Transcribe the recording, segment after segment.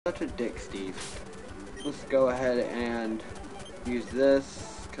such a dick, Steve. Let's go ahead and use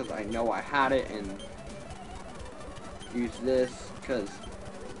this, because I know I had it, and use this, because,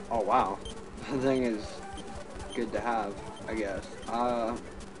 oh wow, the thing is good to have, I guess.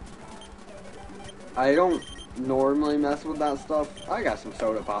 I don't normally mess with that stuff. I got some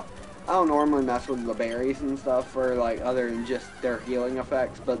soda pop. I don't normally mess with the berries and stuff for, like, other than just their healing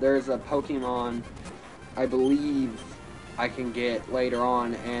effects, but there's a Pokemon I believe I can get later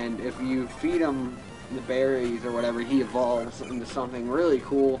on, and if you feed him the berries or whatever, he evolves into something really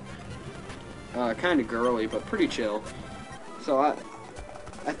cool. Kind of girly, but pretty chill. So I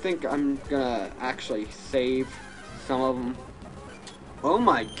think I'm gonna actually save some of them. Oh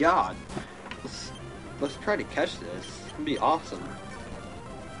my god! Let's try to catch this. It'd be awesome.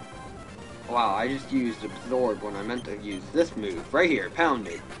 Wow, I just used Absorb when I meant to use this move. Right here, pound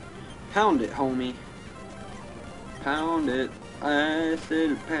it. Pound it, homie. Pound it. I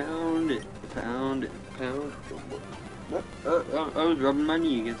said pound it. Pound it. Pound it. I was rubbing my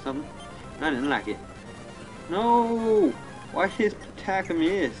knee against something. I didn't like it. No! Why his attack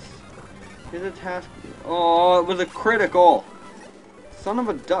miss? His attack... Oh, it was a critical! Son of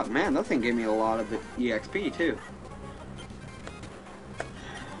a duck. Man, that thing gave me a lot of EXP, too.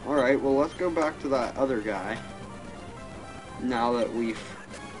 Alright, well, let's go back to that other guy. Now that we've,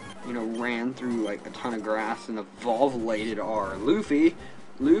 you know, ran through, like, a ton of grass and evolved our Luffy.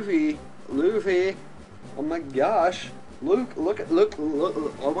 Luffy. Luffy. Oh my gosh. Look,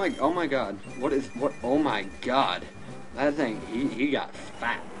 oh my god. Oh my god. That thing, he got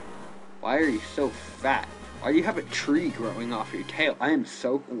fat. Why are you so fat? Why do you have a tree growing off your tail? I am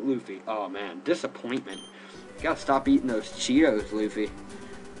so Luffy. Oh man, disappointment. You gotta stop eating those Cheetos, Luffy.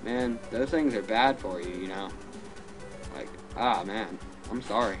 Man, those things are bad for you, you know. Like, ah man. I'm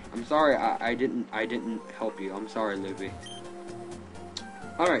sorry. I'm sorry I didn't help you. I'm sorry, Luffy.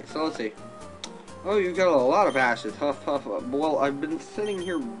 Alright, so let's see. Oh, you've got a lot of ashes. Huff, puff. Well, I've been sitting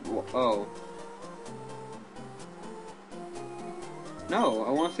here. Oh. No,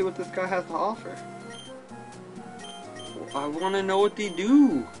 I want to see what this guy has to offer. I want to know what they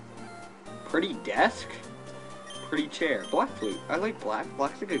do. Pretty desk? Pretty chair. Black flute. I like black.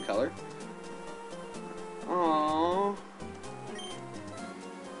 Black's a good color. Aww.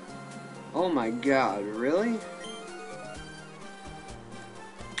 Oh my god, really?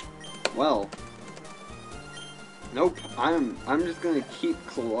 Well. Nope. I'm just gonna keep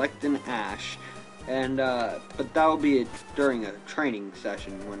collecting ash. And but that'll be during a training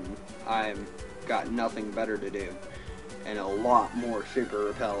session when I've got nothing better to do. And a lot more super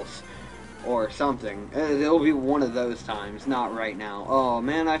repels. Or something. It'll be one of those times, not right now. Oh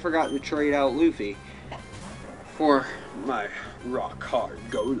man, I forgot to trade out Luffy for my rock hard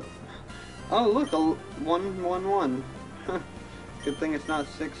golem. Oh look, a 111. Good thing it's not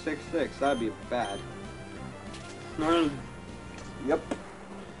 666. That'd be bad. Yep.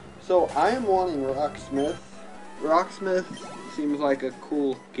 So I am wanting Rocksmith. Rocksmith seems like a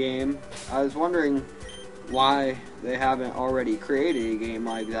cool game. I was wondering why they haven't already created a game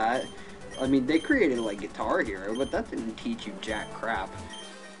like that. I mean, they created like Guitar Hero, but that didn't teach you jack crap.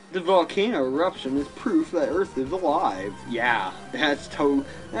 The volcano eruption is proof that Earth is alive. Yeah, that's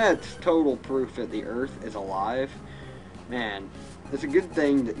total proof that the Earth is alive. Man, it's a good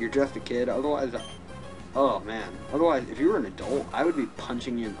thing that you're just a kid. Otherwise, oh man. Otherwise, if you were an adult, I would be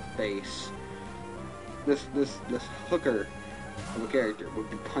punching you in the face. This hooker of a character would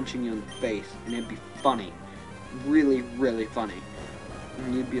be punching you in the face, and it'd be funny, really, really funny.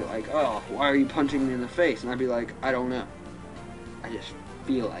 And you'd be like, oh, why are you punching me in the face? And I'd be like, I don't know. I just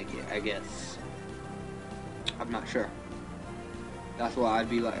feel like it, I guess. I'm not sure. That's what I'd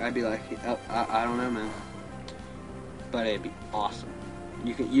be like. I'd be like, oh, I don't know, man. But it'd be awesome.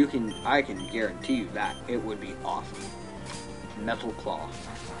 I can guarantee you that it would be awesome. Metal Claw.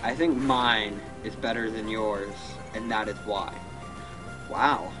 I think mine is better than yours, and that is why.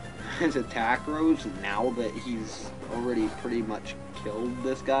 Wow. His attack rose now that he's already pretty much killed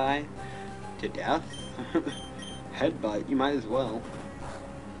this guy to death. Headbutt, you might as well.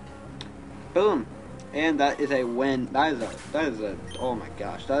 Boom. And that is a win. That is a oh my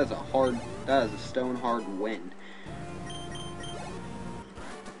gosh, that is a stone hard win.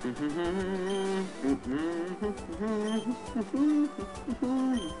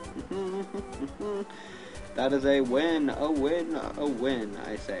 That is a win, a win, a win,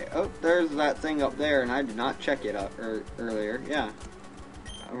 I say. Oh, there's that thing up there, and I did not check it up earlier. Yeah,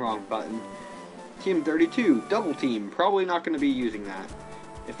 wrong button. Team 32, double team. Probably not going to be using that.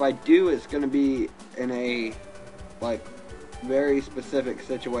 If I do, it's going to be in a, like, very specific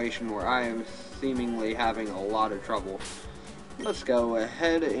situation where I am seemingly having a lot of trouble. let's go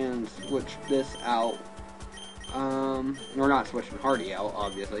ahead and switch this out. We're not switching Hardy out,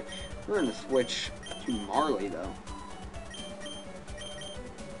 obviously. We're gonna switch to Marley, though.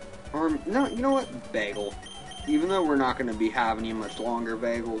 Or, no, you know what? Bagel. Even though we're not gonna be having you much longer,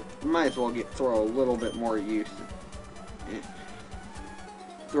 Bagel, we might as well throw a little bit more use.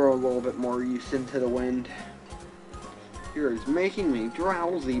 Throw a little bit more use into the wind. You're making me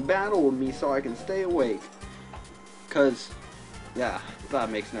drowsy. Battle with me so I can stay awake. Cause, yeah, that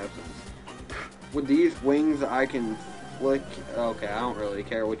makes no sense. With these wings, I can flick. Okay, I don't really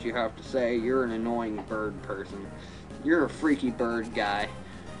care what you have to say. You're an annoying bird person. You're a freaky bird guy.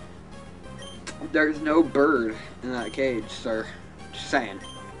 There's no bird in that cage, sir. Just saying.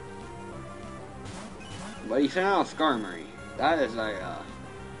 But you sent out Skarmory. That is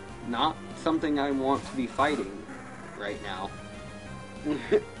not something I want to be fighting right now.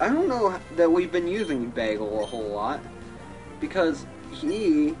 I don't know that we've been using Bagel a whole lot, because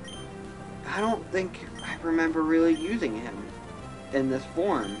I don't think I remember really using him in this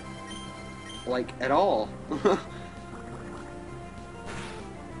form, like, at all.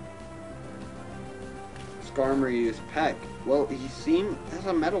 Skarmory used Peck. Well, he seemed as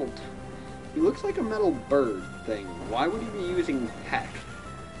a metal. He looks like a metal bird thing. Why would he be using Peck?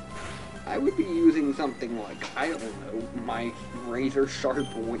 I would be using something like, I don't know, my razor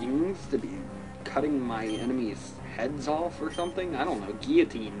sharp wings to be cutting my enemies' heads off or something. I don't know,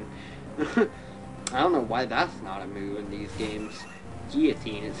 guillotine. I don't know why that's not a move in these games.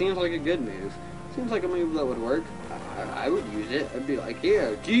 Guillotine. It seems like a good move. Seems like a move that would work. I would use it. I'd be like,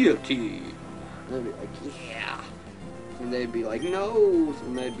 yeah, guillotine. And I'd be like, yeah. And they'd be like, no.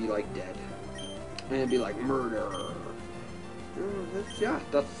 And they'd be like, dead. And it'd be like, murder. Yeah,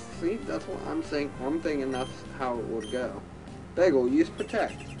 that's what I'm saying. I'm thinking that's how it would go. Bagel, use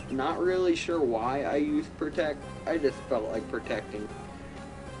Protect. Not really sure why I used Protect. I just felt like protecting.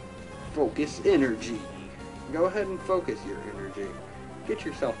 Focus energy. Go ahead and focus your energy. Get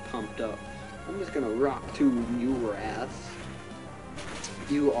yourself pumped up. I'm just gonna rock to your ass.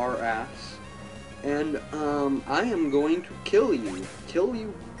 You are ass. And, I am going to kill you. Kill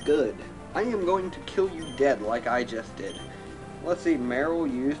you good. I am going to kill you dead like I just did. Let's see,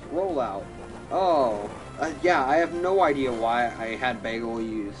 Meryl used Rollout. Oh, yeah, I have no idea why I had Bagel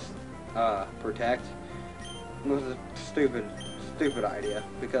use, Protect. It was a stupid idea,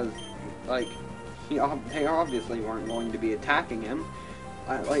 because, like, they obviously weren't going to be attacking him.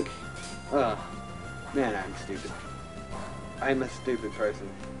 Man, I'm stupid. I'm a stupid person.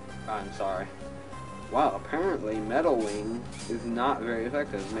 I'm sorry. Wow, apparently Metal Wing is not very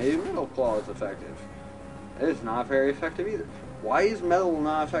effective. Maybe Metal Claw is effective. It is not very effective either. Why is Metal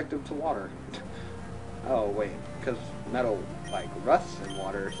not effective to water? Oh, wait, because Metal, like, rusts in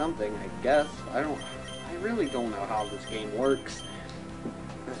water or something, I guess. I really don't know how this game works.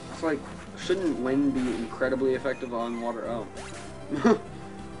 It's like, shouldn't Wind be incredibly effective on water? Oh.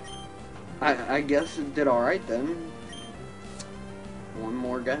 I guess it did alright then. One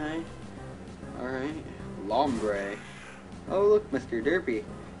more guy. Alright. Lombre. Oh, look, Mr. Derpy.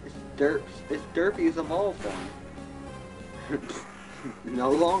 It's Derpy's evolved form.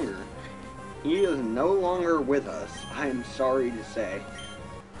 No longer. He is no longer with us, I am sorry to say.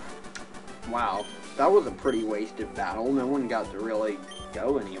 Wow, that was a pretty wasted battle. No one got to really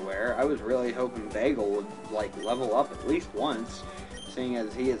go anywhere. I was really hoping Bagel would, like, level up at least once, seeing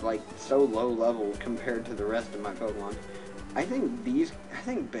as he is, like, so low level compared to the rest of my Pokemon. I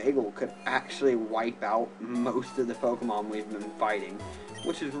think Bagel could actually wipe out most of the Pokemon we've been fighting,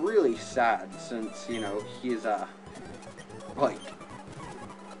 which is really sad since, you know, he's, like,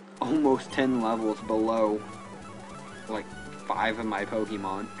 almost 10 levels below, like, 5 of my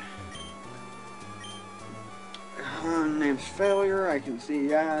Pokemon. Name's Failure, I can see,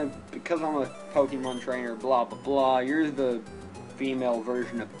 yeah, because I'm a Pokemon trainer, blah, blah, blah. You're the female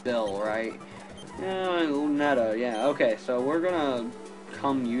version of Bill, right? Yeah, Lunetta, yeah, okay, so we're gonna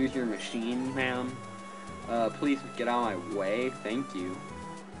come use your machine, ma'am. Please get out of my way, thank you.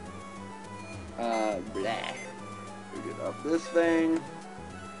 Blah. We get up this thing.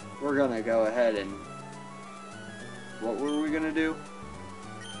 We're gonna go ahead and... What were we gonna do?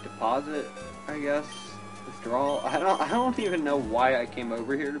 Deposit, I guess? Withdrawal? I don't even know why I came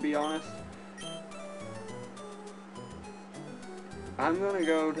over here, to be honest. I'm gonna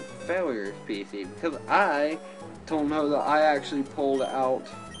go to Failure's PC, because I don't know that I actually pulled out...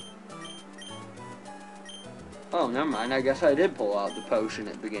 Oh, never mind, I guess I did pull out the potion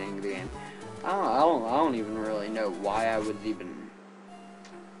at the beginning of the game. I don't even really know why I was even,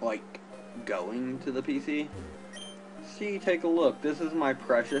 like, going to the PC. See, take a look. This is my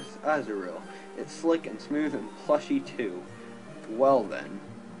precious Azurill. It's slick and smooth and plushy too. Well then,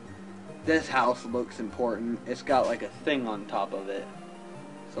 this house looks important. It's got like a thing on top of it.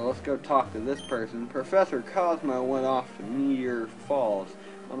 So let's go talk to this person. Professor Cosmo went off to Meteor Falls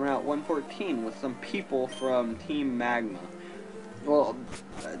on Route 114 with some people from Team Magma. Well,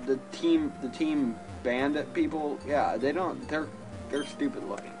 the team bandit people, yeah, they're stupid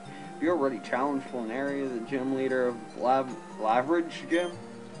looking. You already challenged Flannery, the gym leader of Laveridge Gym.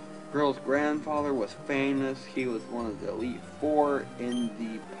 Girl's grandfather was famous. He was one of the Elite Four in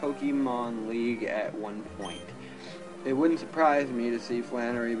the Pokemon League at one point. It wouldn't surprise me to see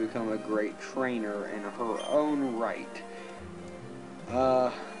Flannery become a great trainer in her own right.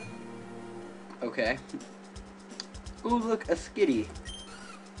 Okay. Ooh, look, a skitty.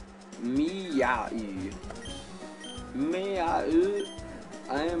 Meow. Meow.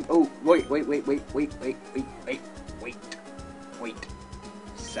 I am. Oh, wait.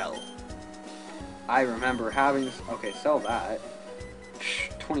 Sell. I remember having. Okay, sell that.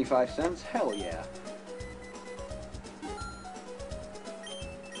 25 cents? Hell yeah.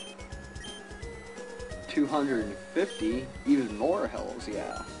 $250? Even more hells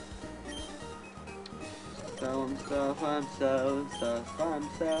yeah. Selling stuff, I'm selling stuff, I'm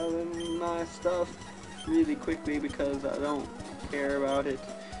selling my stuff really quickly because I don't care about it.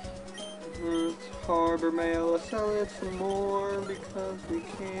 It's Harbor Mail, let's sell it some more because we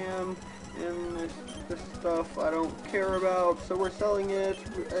can, and this stuff I don't care about, so we're selling it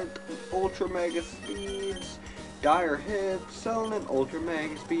at Ultra Mega Speeds. Dire hits, selling at Ultra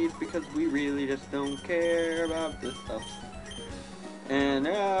Mega Speeds because we really just don't care about this stuff. And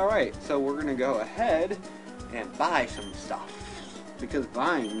alright, so we're gonna go ahead and buy some stuff, because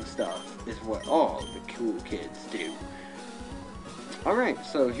buying stuff is what all the cool kids do. Alright,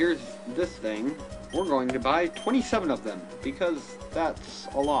 so here's this thing. We're going to buy 27 of them, because that's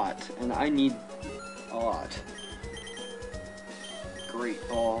a lot, and I need a lot. Great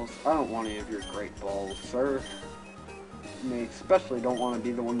balls. I don't want any of your great balls, sir. I mean, especially don't want to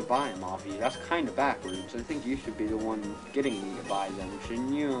be the one to buy them off you. That's kind of backwards. I think you should be the one getting me to buy them,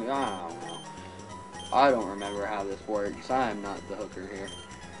 shouldn't you? I don't know. I don't remember how this works. I'm not the hooker here.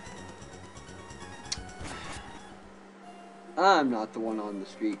 I'm not the one on the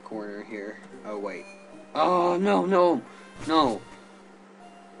street corner here. Oh, wait. Oh, no.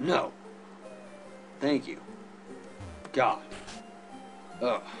 Thank you. God.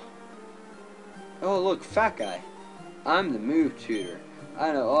 Ugh. Oh, look, fat guy. I'm the move tutor.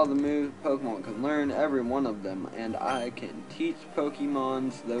 I know all the moves Pokemon can learn, every one of them, and I can teach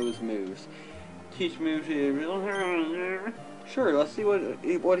Pokemons those moves. Teach moves. Sure, let's see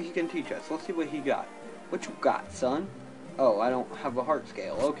what he can teach us. Let's see what he got. What you got, son? Oh, I don't have a heart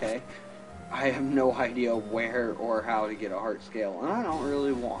scale. Okay. I have no idea where or how to get a heart scale, and I don't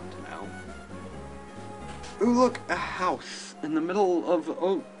really want to know. Ooh, look, a house in the middle of...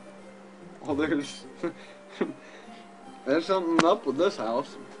 Oh, there's... There's something up with this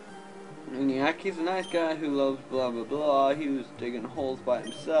house. Maniac, a nice guy who loves blah blah blah. He was digging holes by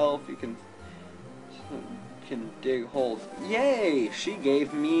himself. You can dig holes. Yay! She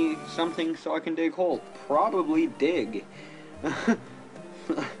gave me something so I can dig holes. Probably dig.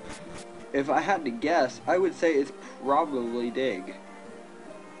 If I had to guess, I would say it's probably dig.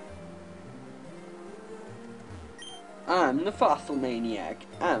 I'm the fossil maniac.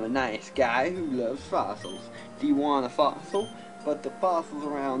 I'm a nice guy who loves fossils. Do you want a fossil? But the fossils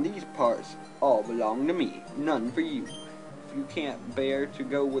around these parts all belong to me. None for you. If you can't bear to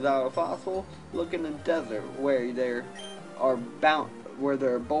go without a fossil, look in the desert where there are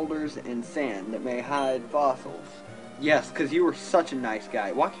boulders and sand that may hide fossils. Yes, because you were such a nice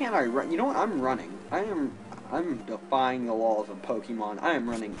guy. Why can't I run? You know what? I'm running. I'm defying the laws of Pokemon. I am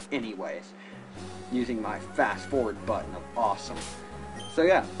running anyways, using my fast forward button of awesome. So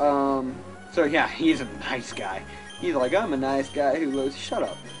yeah, he's a nice guy. He's like, I'm a nice guy who loves... Shut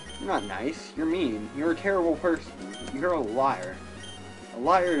up. You're not nice. You're mean. You're a terrible person. You're a liar. A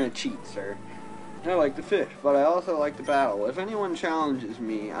liar and a cheat, sir. I like to fish, but I also like to battle. If anyone challenges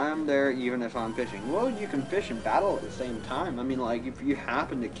me, I'm there even if I'm fishing. Well, you can fish and battle at the same time. I mean, like, if you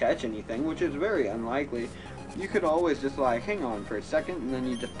happen to catch anything, which is very unlikely, you could always just, like, hang on for a second, and then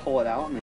you just pull it out, and